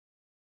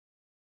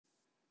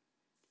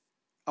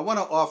I want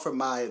to offer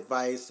my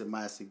advice and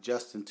my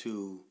suggestion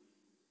to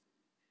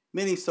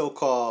many so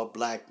called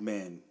black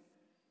men,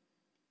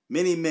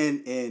 many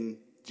men in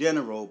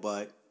general,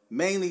 but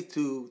mainly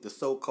to the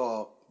so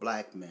called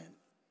black men.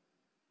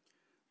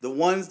 The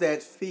ones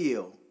that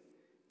feel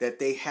that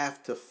they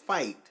have to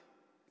fight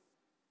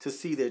to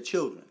see their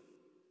children.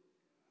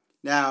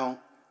 Now,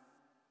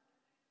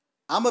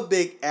 I'm a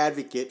big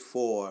advocate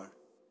for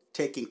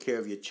taking care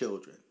of your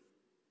children.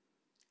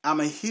 I'm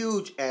a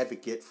huge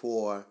advocate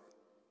for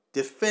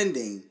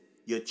defending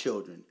your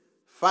children,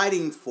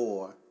 fighting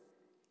for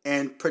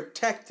and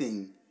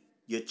protecting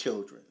your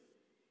children.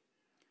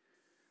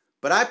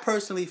 But I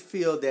personally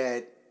feel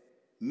that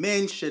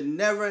men should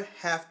never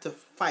have to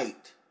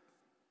fight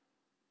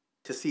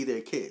to see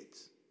their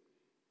kids.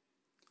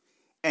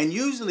 And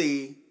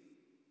usually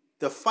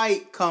the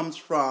fight comes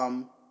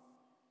from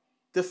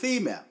the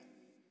female.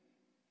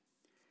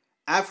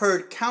 I've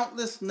heard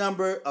countless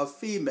number of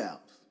females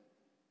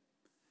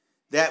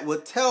that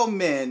would tell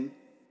men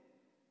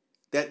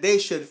that they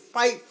should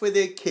fight for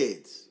their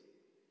kids.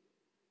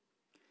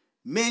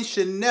 Men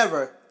should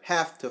never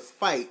have to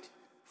fight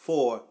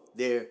for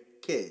their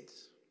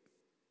kids.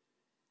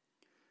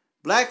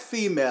 Black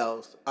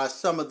females are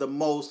some of the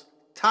most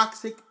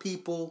toxic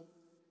people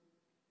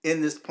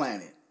in this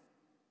planet.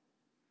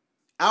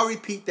 I'll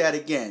repeat that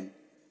again.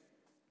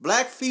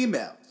 Black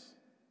females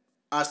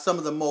are some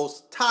of the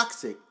most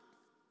toxic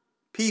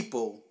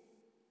people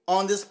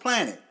on this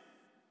planet.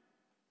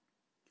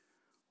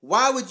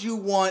 Why would you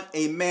want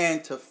a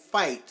man to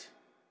fight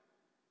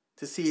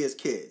to see his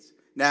kids?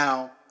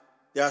 Now,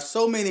 there are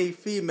so many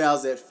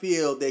females that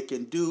feel they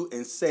can do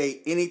and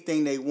say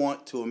anything they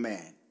want to a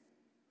man.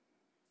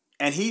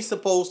 And he's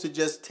supposed to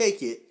just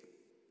take it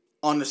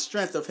on the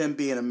strength of him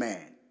being a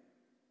man.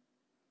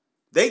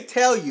 They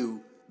tell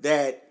you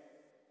that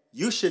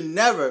you should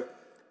never,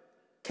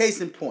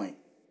 case in point,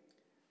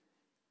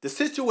 the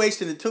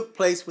situation that took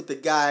place with the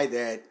guy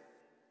that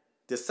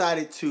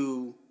decided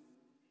to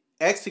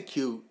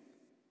execute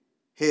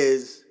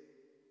his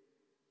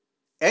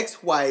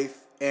ex-wife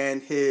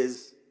and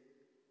his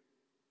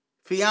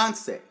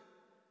fiance.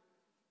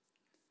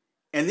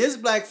 And there's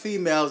black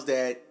females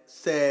that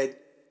said,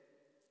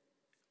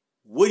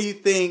 what do you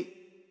think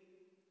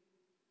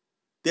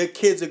their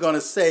kids are going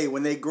to say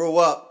when they grow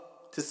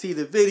up to see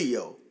the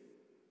video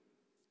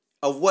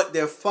of what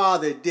their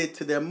father did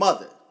to their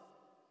mother?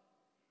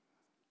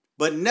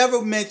 But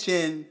never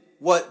mention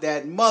what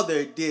that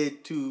mother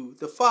did to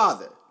the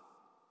father,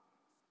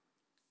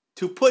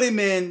 to put him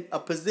in a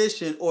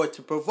position or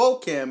to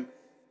provoke him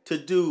to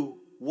do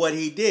what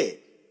he did.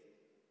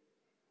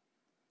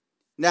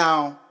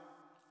 Now,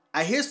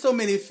 I hear so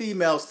many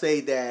females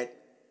say that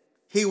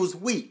he was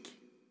weak,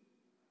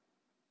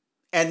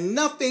 and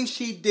nothing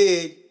she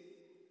did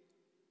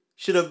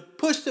should have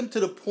pushed him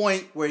to the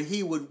point where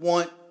he would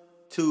want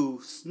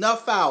to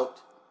snuff out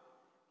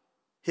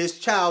his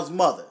child's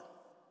mother.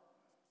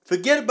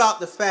 Forget about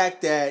the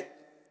fact that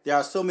there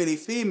are so many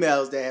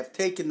females that have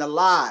taken the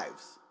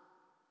lives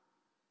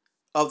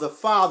of the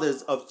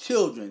fathers of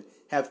children,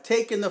 have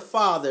taken the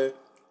father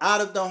out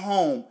of the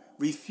home,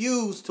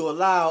 refused to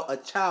allow a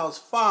child's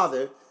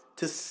father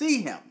to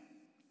see him.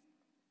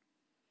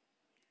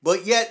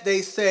 But yet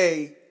they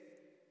say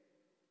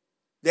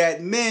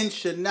that men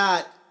should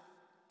not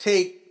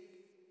take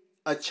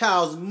a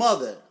child's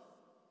mother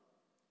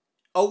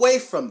away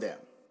from them.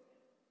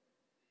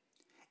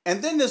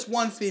 And then this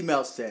one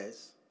female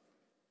says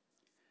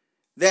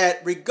that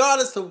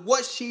regardless of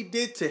what she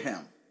did to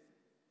him,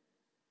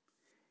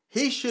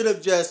 he should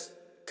have just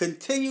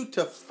continued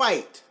to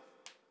fight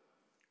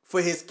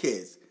for his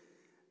kids.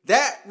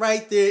 That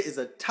right there is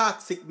a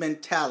toxic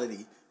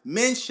mentality.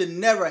 Men should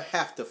never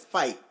have to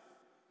fight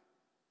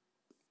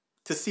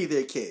to see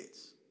their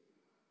kids.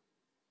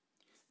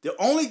 The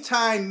only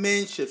time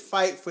men should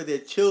fight for their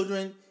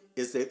children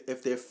is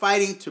if they're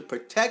fighting to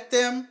protect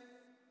them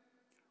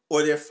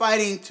or they're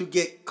fighting to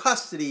get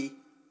custody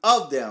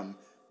of them.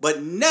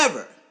 But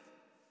never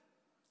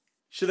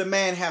should a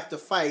man have to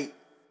fight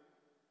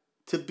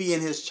to be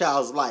in his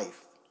child's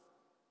life.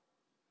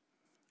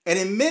 And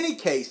in many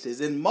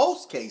cases, in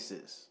most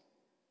cases,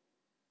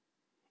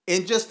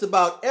 in just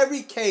about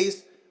every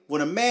case,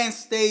 when a man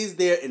stays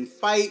there and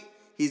fight,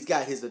 he's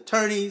got his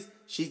attorneys,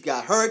 she's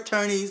got her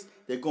attorneys,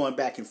 they're going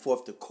back and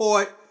forth to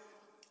court.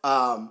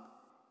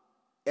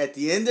 At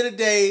the end of the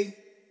day,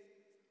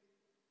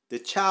 the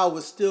child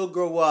would still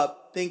grow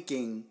up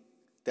thinking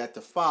that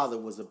the father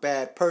was a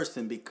bad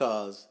person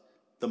because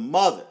the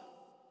mother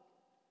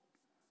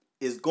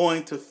is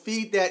going to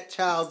feed that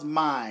child's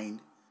mind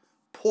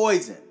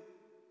poison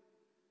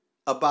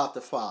about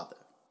the father.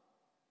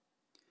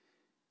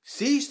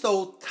 She's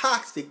so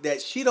toxic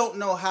that she don't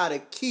know how to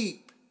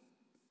keep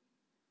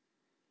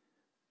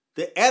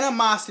the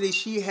animosity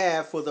she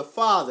had for the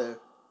father.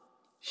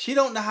 She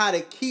don't know how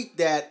to keep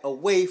that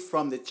away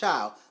from the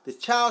child. The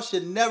child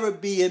should never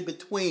be in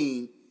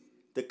between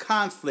the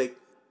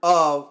conflict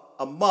of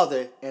a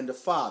mother and the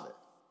father.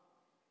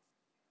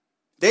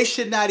 They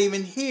should not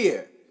even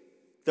hear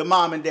the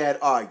mom and dad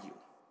argue.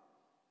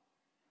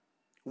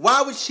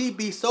 Why would she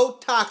be so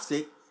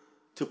toxic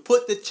to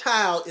put the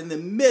child in the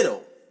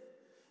middle,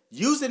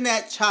 using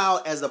that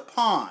child as a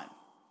pawn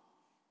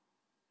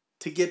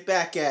to get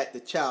back at the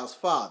child's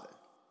father?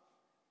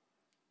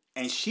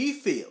 And she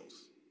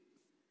feels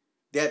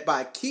that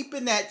by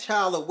keeping that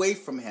child away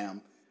from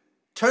him,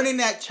 turning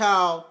that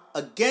child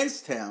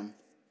against him,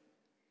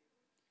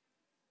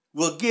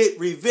 will get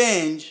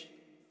revenge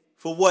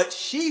for what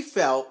she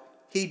felt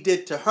he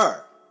did to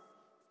her.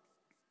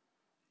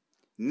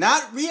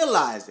 Not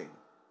realizing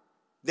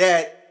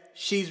that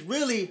she's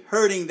really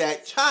hurting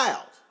that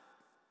child.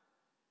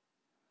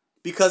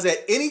 Because at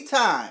any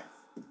time,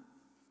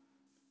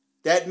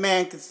 that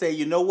man could say,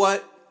 you know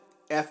what?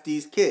 F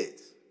these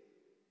kids.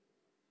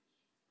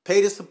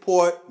 Pay the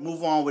support,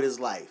 move on with his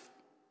life.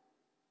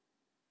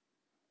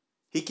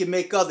 He can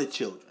make other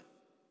children.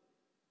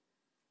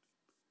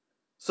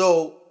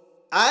 So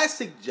I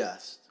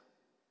suggest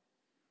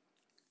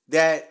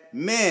that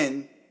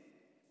men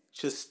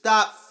should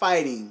stop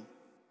fighting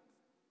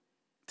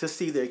to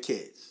see their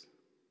kids.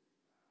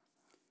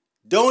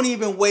 Don't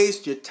even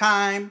waste your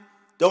time.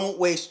 Don't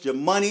waste your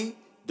money.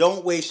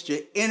 Don't waste your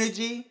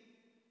energy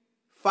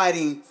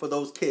fighting for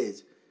those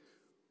kids.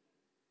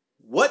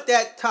 What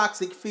that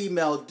toxic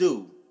female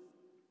do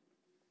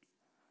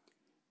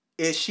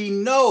is she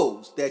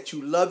knows that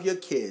you love your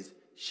kids.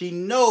 She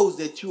knows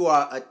that you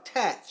are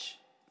attached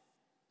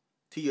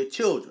to your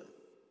children.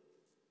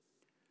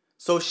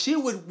 So she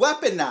would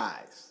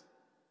weaponize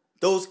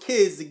those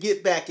kids to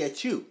get back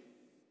at you.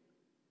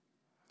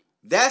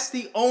 That's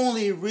the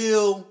only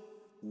real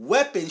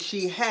weapon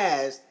she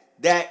has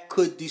that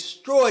could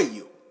destroy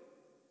you.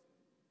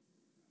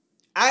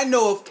 I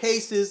know of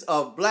cases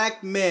of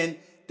black men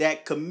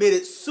that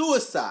committed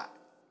suicide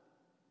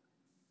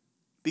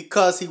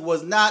because he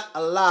was not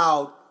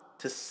allowed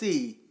to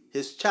see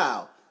his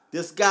child.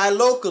 This guy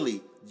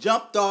locally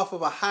jumped off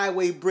of a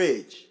highway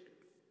bridge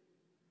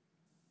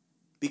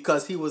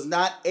because he was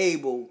not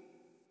able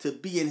to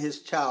be in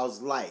his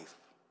child's life.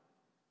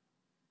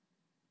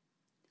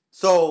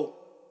 So,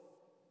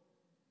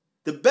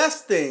 the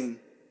best thing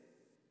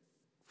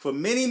for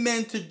many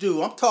men to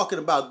do, I'm talking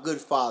about good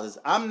fathers.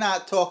 I'm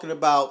not talking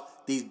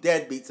about these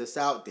deadbeats that's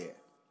out there.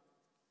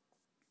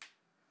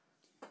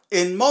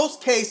 In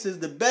most cases,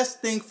 the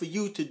best thing for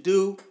you to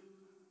do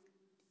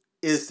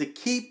is to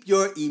keep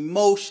your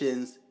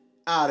emotions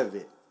out of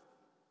it.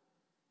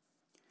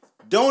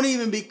 Don't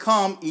even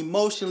become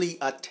emotionally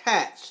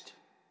attached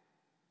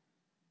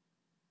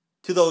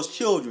to those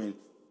children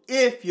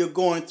if you're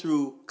going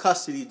through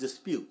custody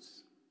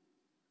disputes.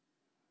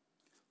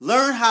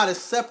 Learn how to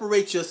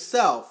separate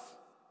yourself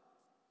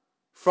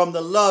from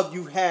the love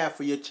you have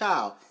for your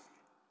child.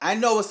 I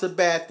know it's a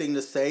bad thing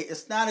to say.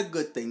 It's not a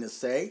good thing to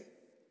say.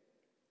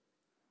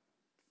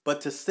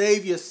 But to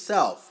save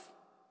yourself,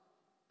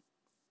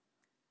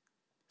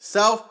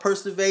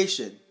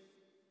 self-preservation,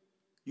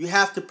 you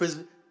have to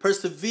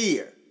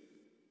persevere.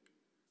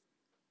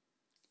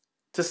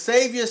 To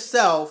save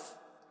yourself,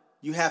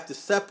 you have to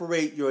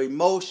separate your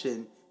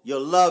emotion, your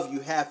love you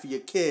have for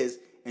your kids,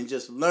 and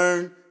just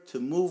learn to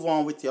move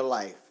on with your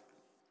life.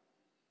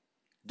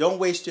 Don't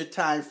waste your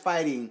time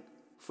fighting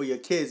for your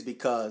kids,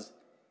 because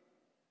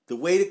the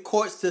way the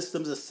court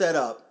systems are set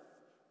up,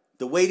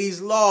 the way these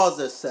laws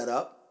are set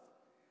up,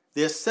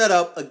 they're set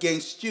up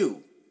against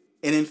you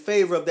and in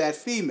favor of that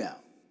female.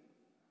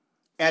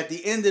 At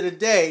the end of the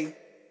day,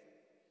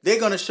 they're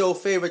going to show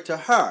favor to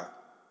her.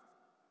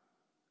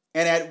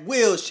 And at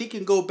will, she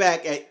can go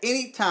back at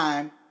any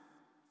time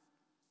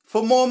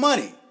for more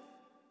money.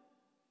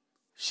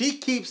 She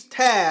keeps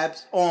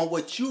tabs on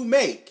what you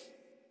make.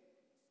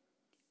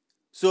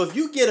 So if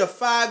you get a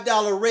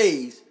 $5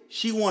 raise,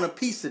 she want a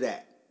piece of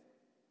that.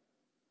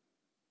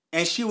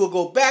 And she will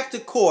go back to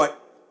court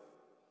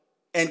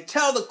and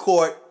tell the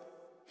court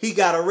he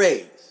got a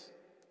raise,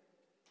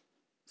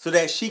 so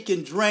that she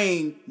can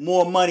drain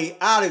more money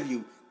out of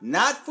you,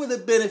 not for the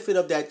benefit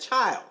of that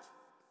child,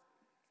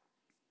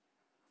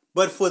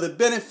 but for the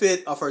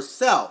benefit of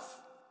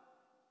herself,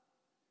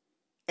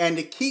 and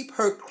to keep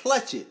her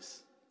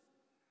clutches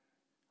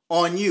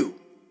on you.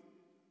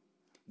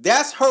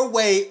 That's her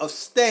way of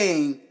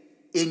staying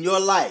in your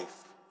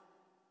life,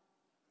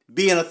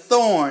 being a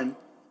thorn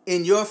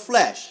in your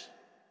flesh.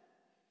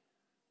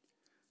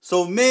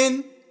 So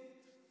men,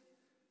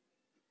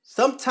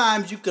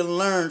 sometimes you can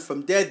learn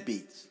from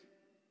deadbeats.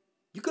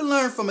 You can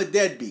learn from a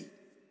deadbeat.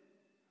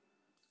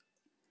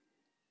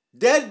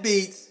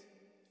 Deadbeats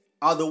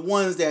are the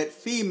ones that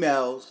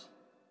females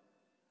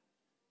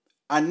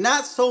are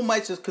not so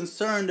much as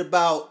concerned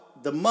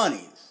about the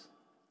monies.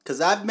 Because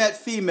I've met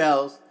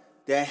females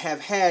that have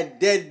had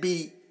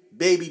deadbeat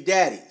baby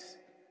daddies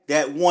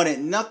that wanted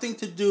nothing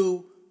to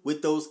do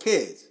with those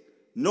kids,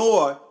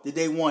 nor did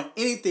they want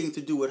anything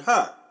to do with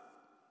her.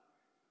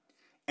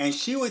 And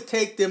she would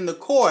take them to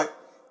court,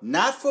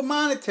 not for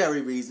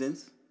monetary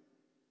reasons,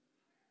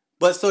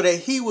 but so that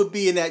he would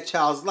be in that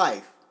child's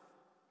life.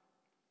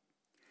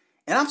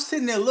 And I'm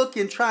sitting there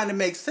looking, trying to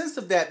make sense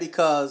of that,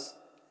 because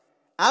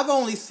I've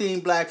only seen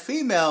black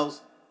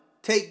females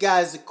take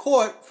guys to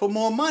court for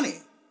more money.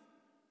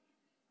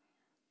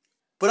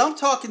 But I'm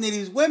talking to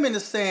these women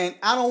that's saying,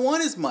 I don't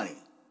want his money.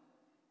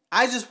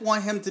 I just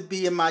want him to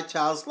be in my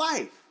child's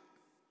life.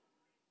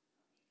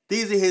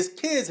 These are his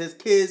kids. His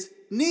kids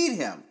need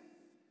him.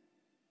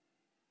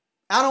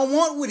 I don't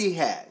want what he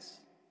has.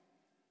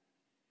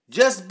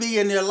 Just be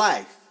in their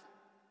life.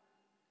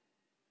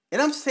 And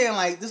I'm saying,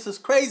 like, this is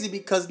crazy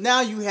because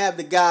now you have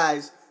the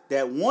guys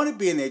that want to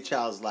be in their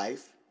child's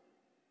life.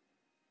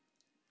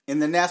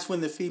 And then that's when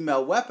the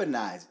female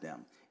weaponized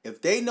them.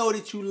 If they know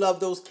that you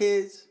love those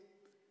kids,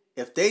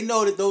 if they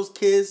know that those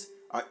kids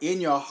are in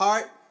your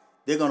heart,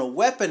 they're going to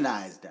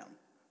weaponize them.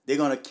 They're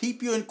going to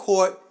keep you in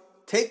court,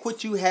 take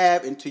what you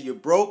have until you're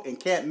broke and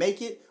can't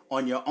make it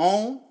on your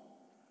own.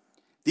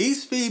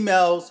 These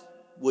females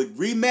would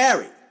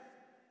remarry.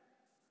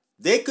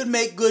 They could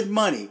make good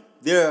money.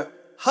 Their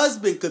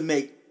husband could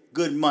make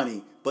good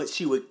money, but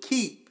she would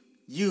keep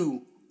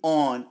you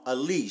on a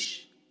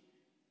leash.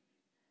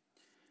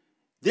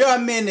 There are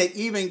men that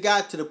even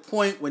got to the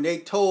point when they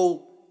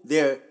told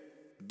their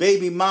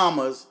baby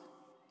mamas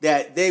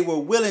that they were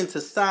willing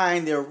to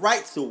sign their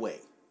rights away.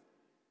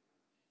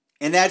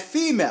 And that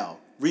female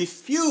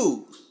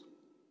refused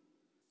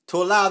to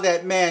allow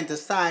that man to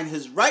sign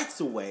his rights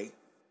away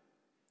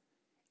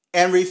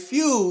and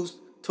refused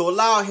to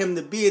allow him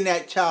to be in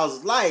that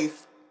child's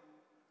life.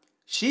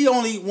 She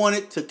only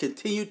wanted to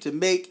continue to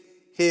make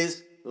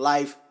his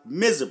life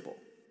miserable.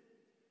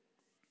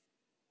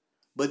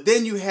 But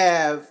then you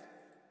have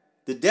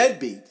the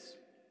deadbeats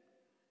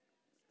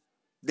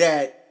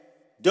that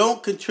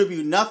don't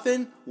contribute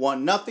nothing,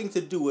 want nothing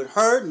to do with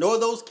her nor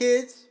those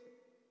kids.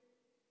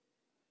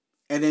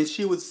 And then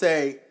she would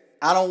say,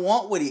 I don't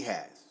want what he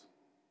has.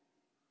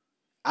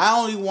 I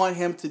only want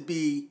him to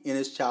be in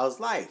his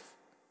child's life.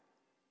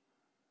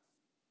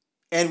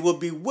 And will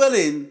be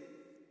willing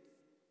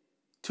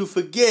to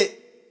forget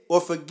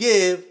or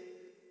forgive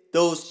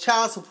those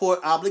child support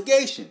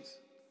obligations.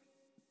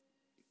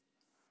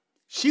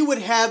 She would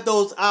have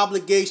those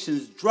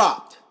obligations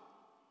dropped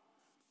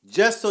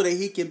just so that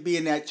he can be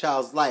in that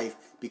child's life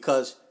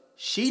because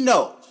she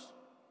knows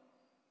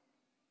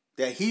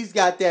that he's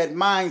got that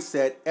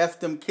mindset, F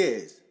them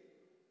kids.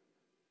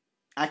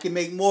 I can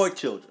make more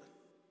children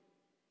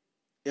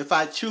if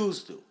I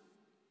choose to.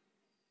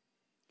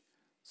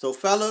 So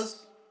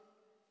fellas,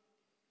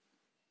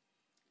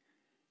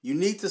 you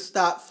need to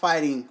stop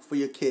fighting for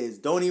your kids.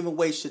 Don't even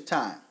waste your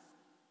time.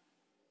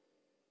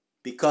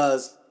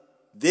 Because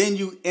then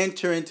you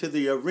enter into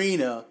the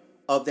arena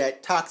of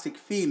that toxic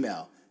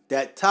female.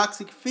 That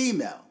toxic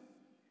female,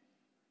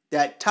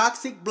 that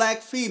toxic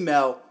black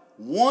female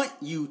want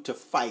you to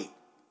fight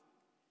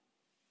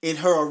in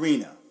her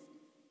arena.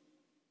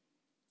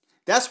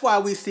 That's why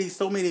we see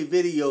so many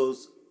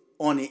videos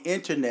on the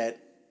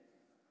internet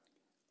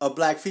of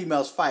black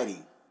females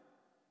fighting.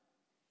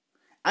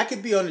 I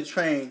could be on the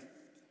train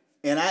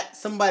and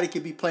somebody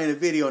could be playing a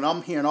video and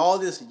I'm hearing all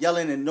this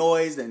yelling and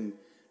noise and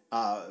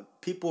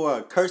people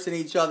are cursing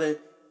each other,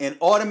 and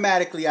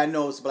automatically I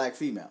know it's black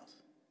females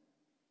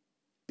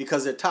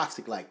because they're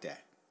toxic like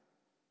that.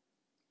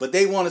 But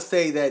they want to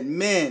say that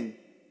men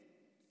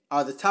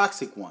are the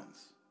toxic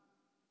ones,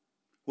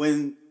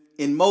 when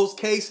in most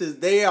cases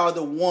they are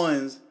the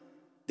ones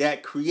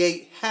that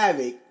create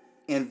havoc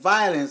and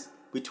violence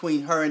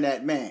between her and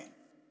that man.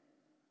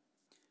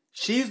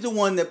 She's the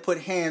one that put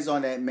hands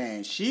on that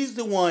man. She's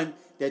the one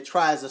that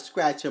tries to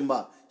scratch him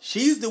up.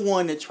 She's the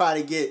one that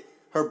try to get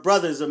her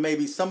brothers or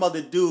maybe some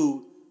other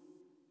dude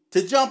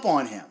to jump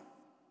on him.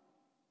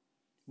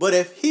 But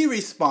if he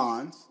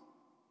responds,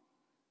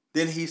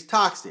 then he's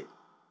toxic.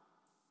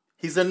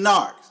 He's a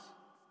narc.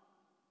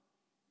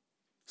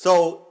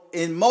 So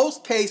in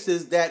most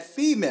cases, that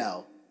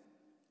female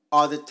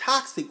are the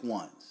toxic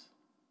ones.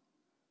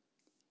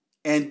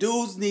 And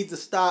dudes need to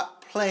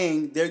stop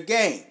playing their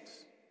games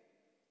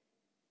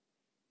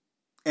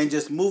and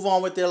just move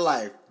on with their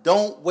life.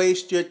 Don't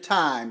waste your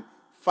time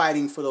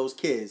fighting for those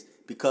kids,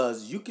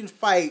 because you can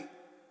fight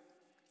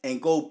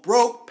and go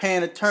broke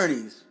paying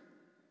attorneys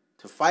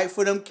to fight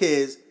for them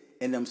kids,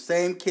 and them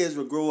same kids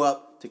will grow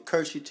up to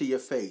curse you to your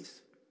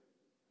face.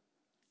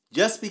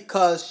 Just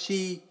because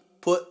she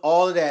put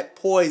all of that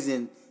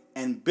poison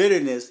and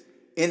bitterness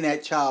in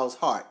that child's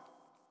heart.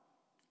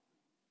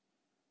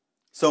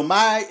 So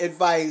my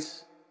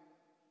advice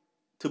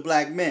to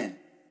black men: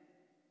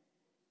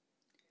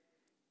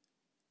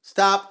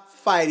 stop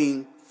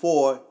fighting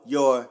for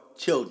your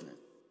children.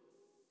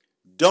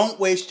 Don't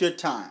waste your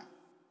time.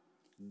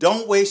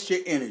 Don't waste your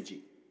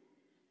energy.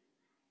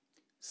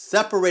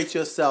 Separate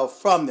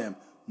yourself from them.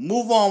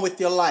 Move on with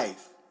your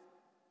life.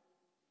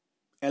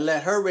 And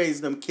let her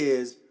raise them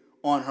kids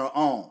on her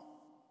own.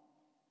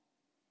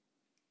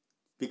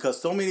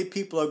 Because so many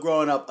people are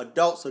growing up,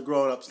 adults are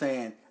growing up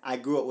saying, I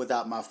grew up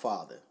without my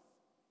father.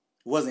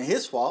 It wasn't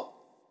his fault.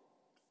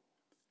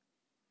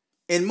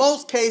 In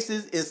most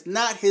cases, it's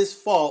not his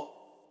fault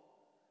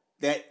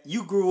that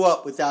you grew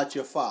up without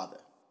your father.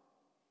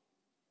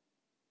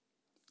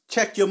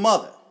 Check your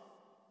mother.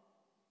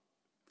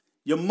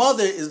 Your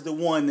mother is the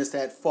one that's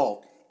at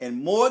fault.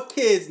 And more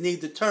kids need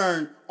to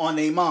turn on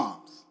their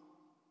moms.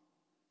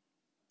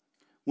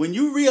 when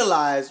you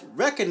realize,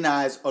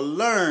 recognize, or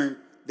learn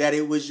that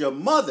it was your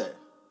mother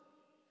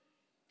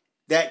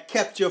that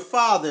kept your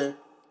father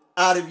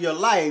out of your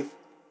life,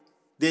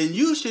 then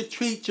you should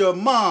treat your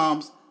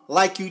moms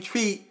like you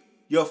treat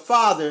your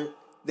father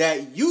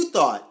that you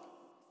thought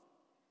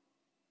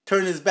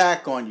turned his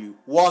back on you,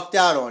 walked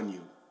out on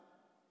you.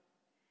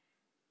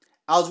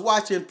 I was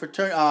watching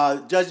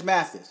Judge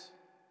Mathis,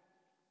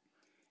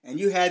 and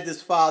you had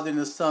this father and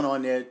his son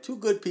on there, two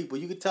good people.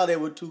 You could tell they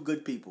were two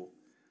good people.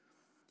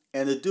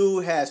 And the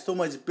dude had so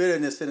much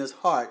bitterness in his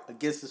heart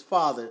against his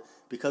father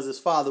because his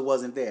father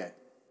wasn't there.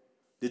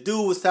 The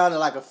dude was sounding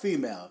like a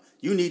female.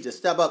 You need to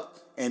step up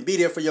and be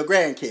there for your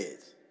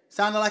grandkids.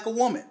 Sounded like a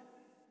woman.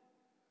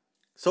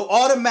 So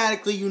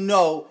automatically you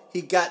know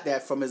he got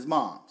that from his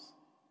moms.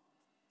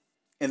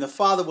 And the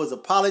father was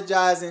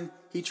apologizing.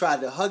 He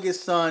tried to hug his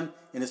son,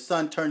 and his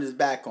son turned his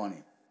back on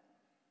him.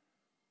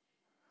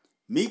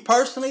 Me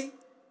personally,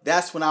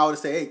 that's when I would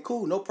say, hey,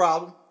 cool, no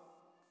problem.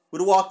 Would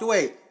have walked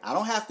away. I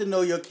don't have to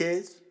know your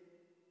kids.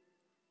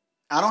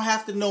 I don't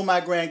have to know my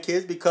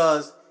grandkids,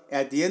 because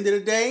at the end of the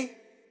day,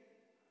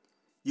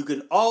 you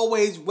can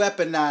always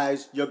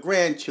weaponize your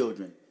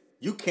grandchildren.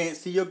 You can't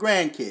see your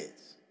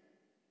grandkids.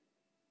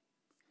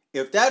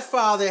 If that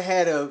father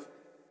had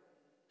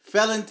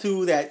fell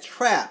into that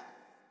trap,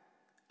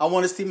 I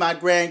want to see my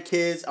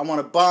grandkids, I want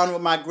to bond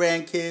with my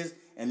grandkids,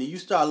 and then you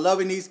start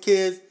loving these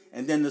kids,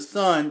 and then the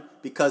son,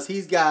 because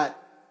he's got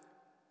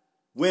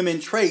women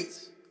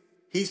traits,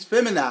 he's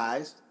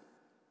feminized,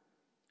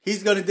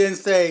 he's going to then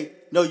say,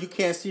 no, you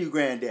can't see your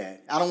granddad.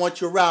 I don't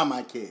want you around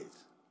my kids.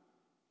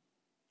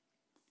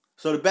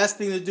 So the best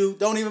thing to do,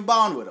 don't even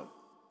bond with them.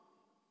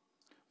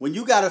 When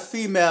you got a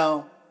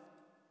female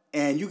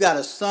and you got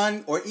a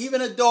son or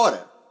even a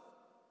daughter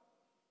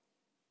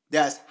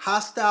that's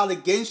hostile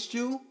against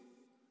you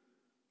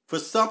for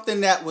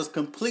something that was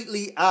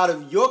completely out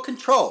of your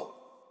control,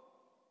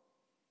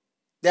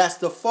 that's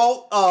the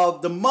fault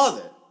of the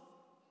mother,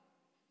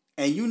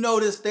 and you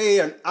notice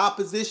they are in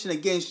opposition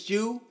against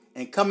you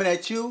and coming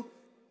at you,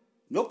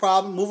 no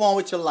problem. Move on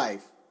with your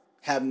life.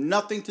 Have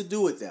nothing to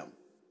do with them.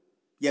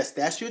 Yes,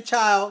 that's your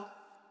child.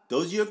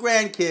 Those are your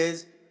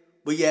grandkids.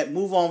 But yet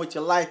move on with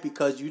your life,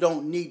 because you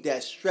don't need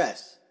that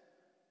stress.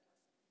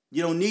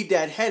 You don't need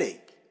that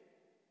headache.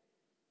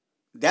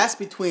 That's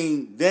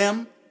between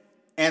them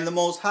and the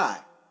Most High,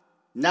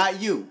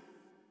 not you.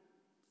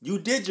 You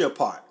did your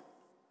part.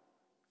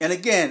 And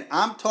again,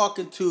 I'm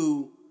talking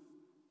to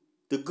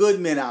the good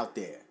men out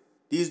there.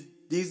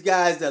 These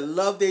guys that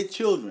love their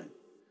children,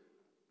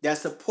 that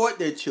support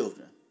their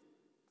children,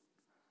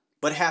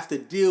 but have to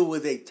deal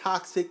with a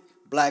toxic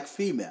black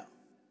female.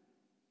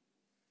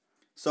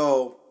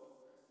 So,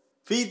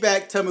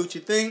 feedback, tell me what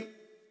you think.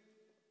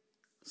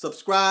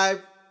 Subscribe,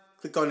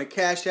 click on the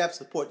Cash App,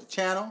 support the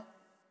channel.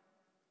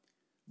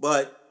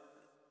 But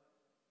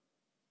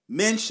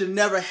men should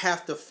never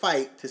have to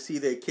fight to see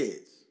their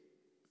kids.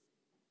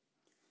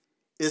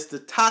 It's the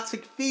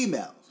toxic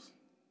females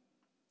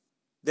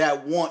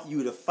that want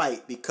you to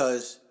fight,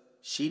 because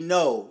she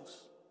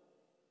knows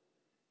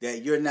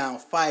that you're now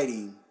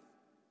fighting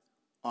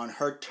on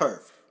her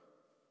turf.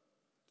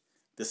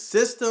 The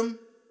system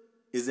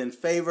is in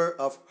favor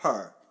of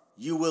her.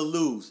 You will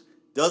lose.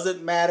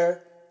 Doesn't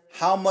matter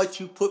how much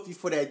you put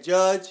before that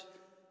judge.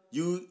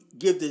 You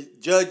give the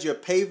judge your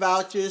pay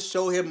vouchers,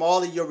 show him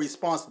all of your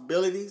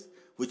responsibilities,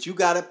 which you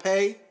got to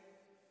pay.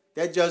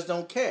 That judge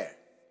don't care.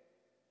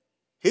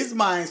 His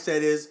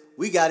mindset is,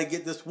 we got to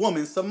get this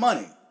woman some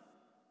money.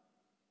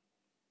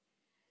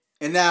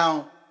 And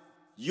now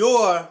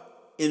you're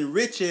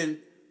enriching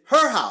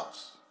her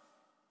house.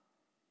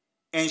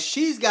 And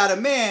she's got a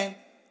man,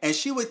 and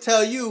she would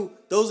tell you,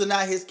 those are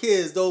not his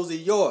kids, those are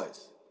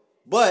yours.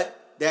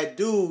 But that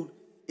dude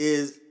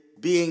is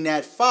being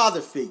that father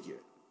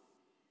figure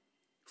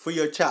for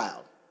your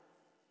child.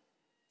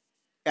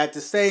 At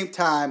the same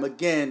time,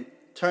 again,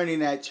 turning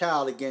that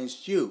child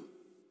against you.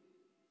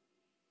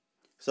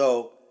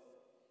 So,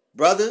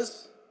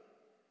 brothers,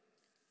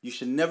 you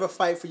should never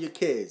fight for your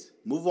kids.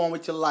 Move on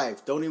with your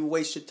life. Don't even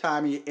waste your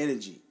time and your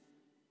energy.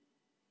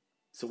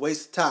 It's a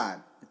waste of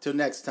time. Until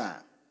next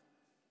time,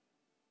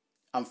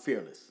 I'm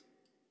fearless.